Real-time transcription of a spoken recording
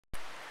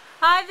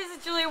Hi, this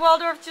is Julie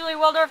Waldorf,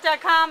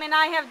 juliewaldorf.com, and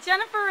I have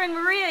Jennifer and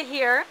Maria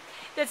here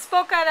that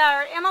spoke at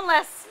our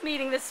MLS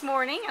meeting this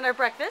morning at our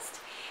breakfast,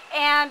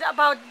 and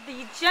about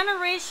the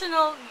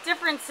generational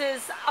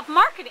differences of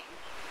marketing,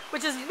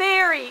 which is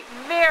very,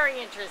 very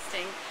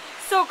interesting.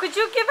 So could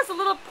you give us a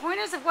little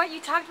pointers of what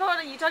you talked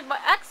about? You talked about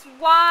X,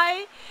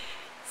 Y,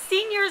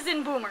 seniors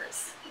and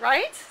boomers,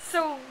 right?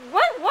 So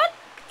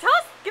tell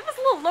us, give us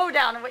a little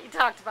lowdown on what you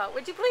talked about,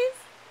 would you please?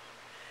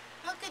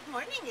 Well, good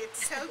morning.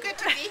 It's so good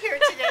to be here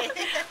today.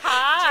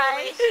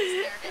 Hi. Julie,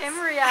 she's nervous. And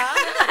Maria.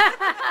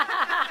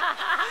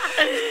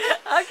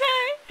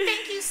 Okay.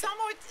 Thank you so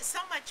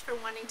much for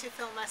wanting to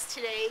film us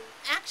today.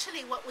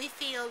 Actually, what we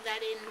feel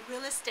that in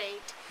real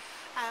estate,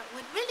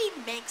 what really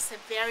makes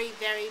a very,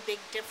 very big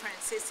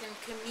difference is in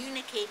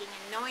communicating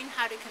and knowing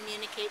how to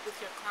communicate with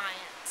your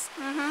clients.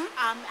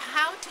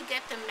 How to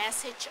get the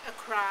message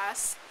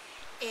across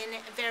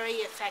in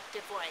very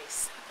effective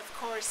ways. Of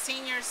course,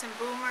 seniors and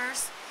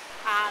boomers,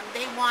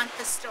 they want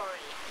the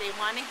story. They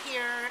want to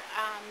hear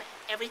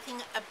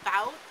everything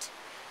about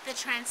the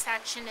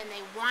transaction, and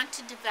they want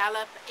to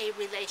develop a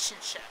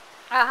relationship.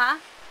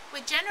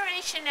 With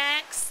Generation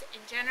X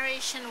and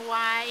Generation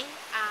Y,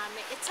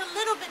 it's a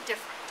little bit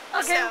different.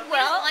 Okay, So, We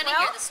don't want to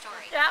hear the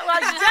story. Yeah, well,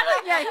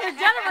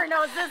 Jennifer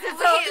knows this. We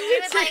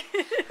would like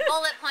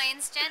bullet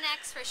points. Gen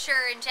X for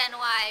sure and Gen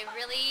Y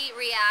really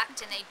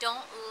react, and they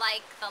don't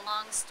like the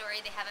long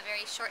story. They have a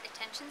very short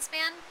attention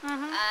span.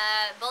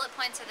 Bullet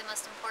points are the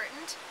most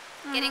important.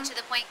 Getting to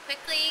the point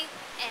quickly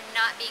and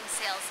not being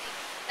salesy.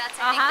 That's,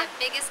 I think,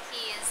 the biggest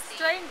key is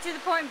Straight to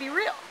the point and be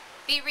real.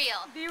 be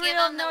real. Be Give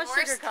real, them no the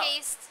worst sugarcoat.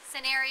 case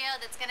scenario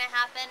that's going to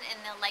happen, and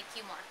they'll like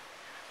you more.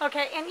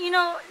 Okay, and you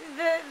know,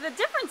 the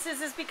difference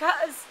is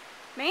because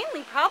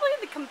mainly probably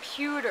the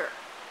computer,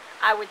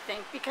 I would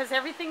think, because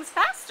everything's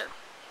faster.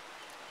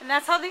 And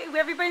that's how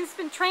everybody's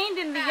been trained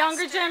in the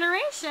younger Faster.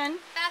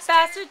 generation.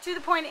 Faster. To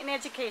the point and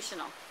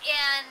educational.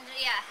 And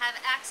yeah, have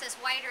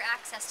wider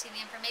access to the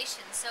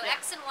information. So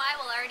X and Y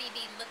will already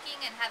be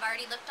looking and have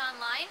already looked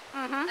online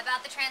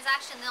about the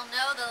transaction. They'll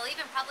know. They'll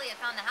even probably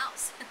have found the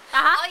house.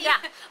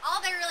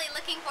 All they're really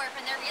looking for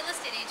from their real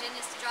estate agent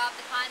is to draw up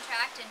the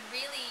contract and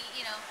really,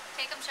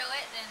 take them, show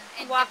it,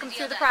 and Walk get them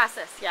the through deal the done.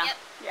 process. Yeah.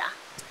 Yep. Yeah.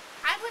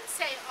 I would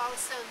say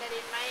also that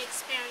in my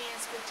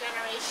experience with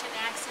Generation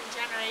X and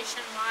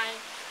Generation Y,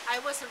 I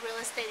was a real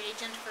estate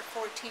agent for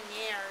 14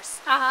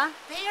 years.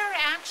 They are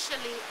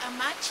actually a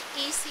much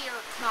easier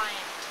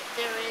client.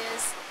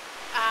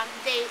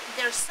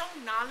 They're so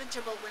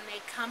knowledgeable when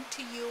they come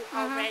to you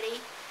already.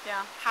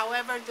 Yeah.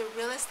 However, the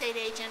real estate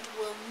agent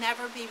will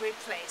never be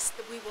replaced.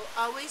 We will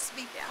always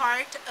be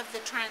part of the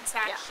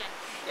transaction.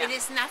 Yeah. It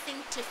is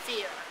nothing to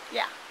fear.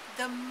 Yeah.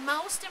 The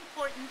most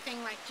important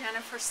thing, like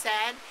Jennifer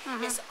said,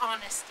 is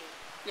honesty.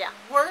 Yeah.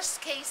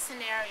 Worst case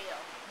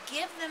scenario.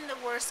 Give them the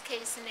worst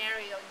case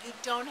scenario. You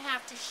don't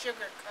have to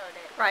sugarcoat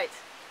it. Right.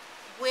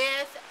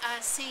 With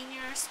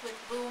seniors, with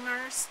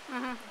boomers,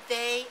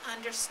 they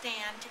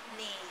understand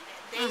need.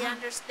 They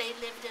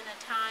lived in a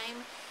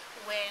time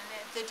when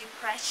the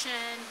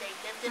Depression, they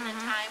lived in a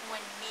time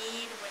when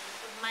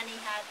money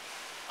had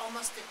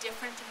almost a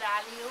different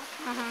value.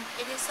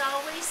 It is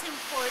always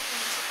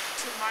important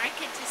to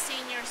market to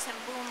seniors and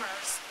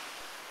boomers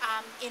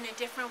in a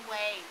different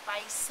way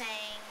by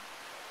saying,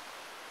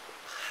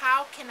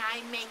 how can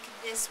I make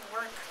this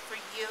work for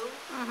you?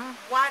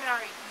 What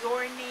are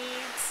your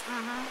needs?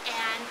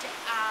 And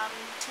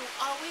to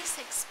always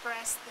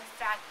express the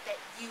fact that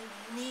you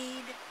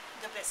need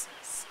the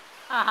business.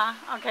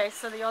 Okay,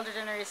 so the older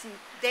generation,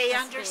 They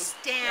must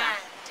be- understand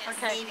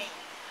Okay. needing.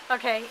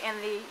 Okay, and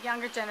the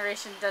younger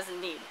generation doesn't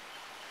need.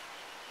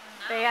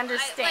 They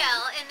understand.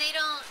 And they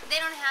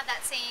don't have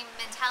that same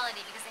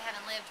mentality because they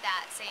haven't lived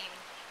that same,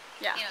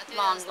 through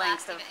long those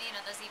lengths last,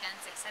 of. those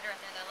events, etc.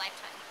 through their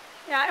lifetime.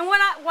 Yeah, and what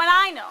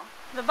I know,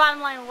 the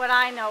bottom line of what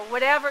I know,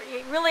 whatever,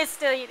 real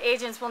estate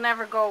agents will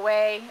never go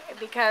away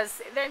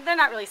because they're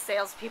not really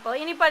salespeople.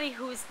 Anybody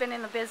who's been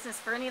in the business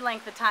for any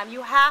length of time,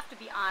 you have to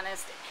be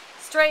honest,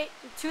 straight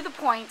to the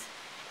point,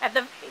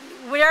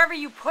 wherever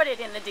you put it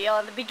in the deal,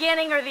 in the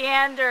beginning or the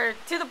end, or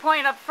to the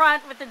point up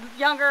front with the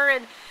younger,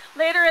 and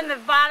later in the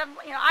bottom.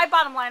 I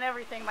bottom line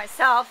everything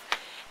myself,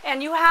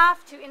 and you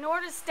have to, in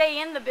order to stay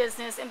in the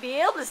business and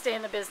be able to stay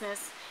in the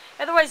business.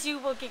 Otherwise, you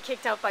will get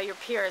kicked out by your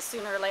peers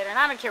sooner or later, and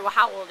I don't care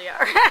how old you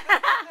are.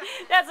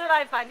 That's what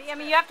I find. I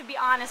mean, you have to be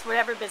honest,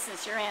 whatever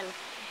business you're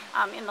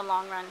in the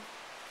long run.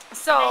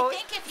 So, And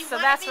I think if you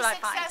want that's to be what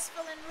I find.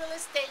 successful in real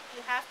estate,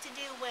 you have to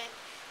do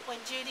what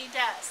Judy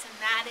does, and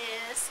that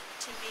is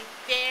to be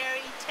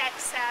very tech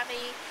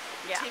savvy,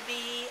 to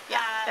be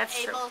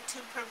that's true. able to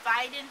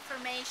provide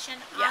information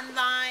Yeah.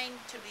 online,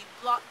 to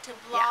blog,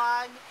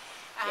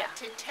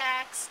 to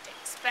text,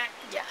 expect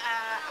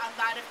a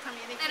lot of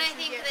communication. And I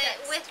think via that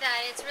text. with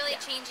that, it's really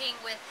changing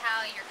with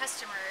how your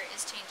customer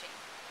is changing.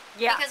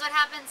 Yeah. Because what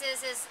happens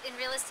is in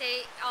real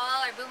estate, all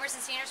our boomers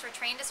and seniors were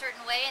trained a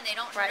certain way, and they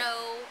don't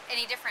know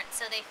any different,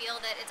 so they feel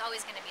that it's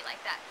always going to be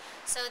like that.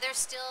 So they're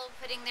still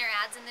putting their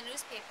ads in the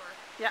newspaper.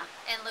 Yeah.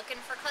 And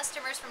looking for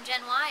customers from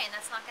Gen Y, and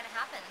that's not going to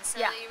happen.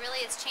 So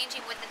it's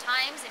changing with the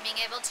times and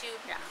being able to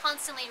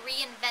constantly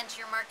reinvent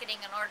your marketing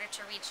in order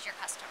to reach your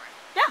customer.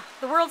 Yeah,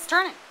 the world's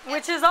turning,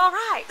 which is all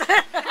right.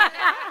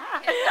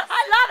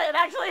 I love it,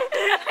 actually.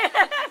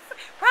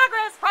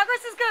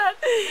 Progress is good.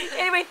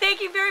 Anyway,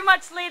 thank you very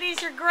much,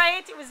 ladies. You're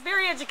great. It was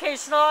very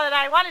educational, and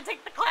I want to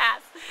take the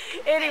class.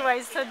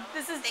 Anyway, so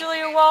this is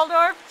Julia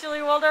Waldorf,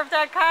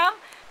 JuliaWaldorf.com.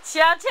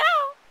 Ciao,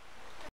 ciao.